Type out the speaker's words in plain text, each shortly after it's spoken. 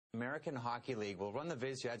American Hockey League. We'll run the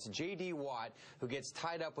viz here. That's J.D. Watt, who gets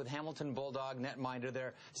tied up with Hamilton Bulldog netminder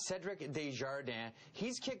there, Cedric Desjardins.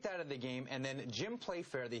 He's kicked out of the game, and then Jim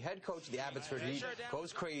Playfair, the head coach of the Abbotsford Heat,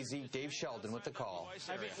 goes crazy. Dave Sheldon with the call.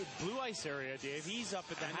 I mean, blue ice area, Dave. He's up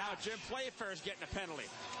at the now Jim Playfair is getting a penalty.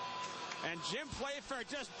 And Jim Playfair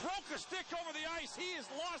just broke a stick over the ice. He has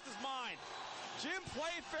lost his mind. Jim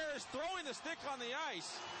Playfair is throwing the stick on the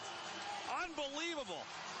ice. Unbelievable.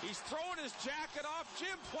 He's throwing his jacket off.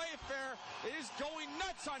 Jim Playfair is going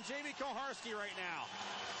nuts on Jamie Koharski right now.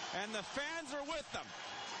 And the fans are with them.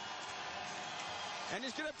 And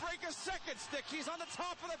he's going to break a second stick. He's on the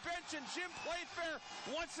top of the bench, and Jim Playfair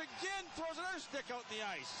once again throws another stick out in the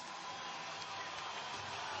ice.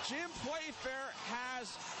 Jim Playfair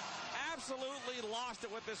has absolutely lost it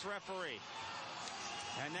with this referee.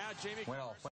 And now Jamie...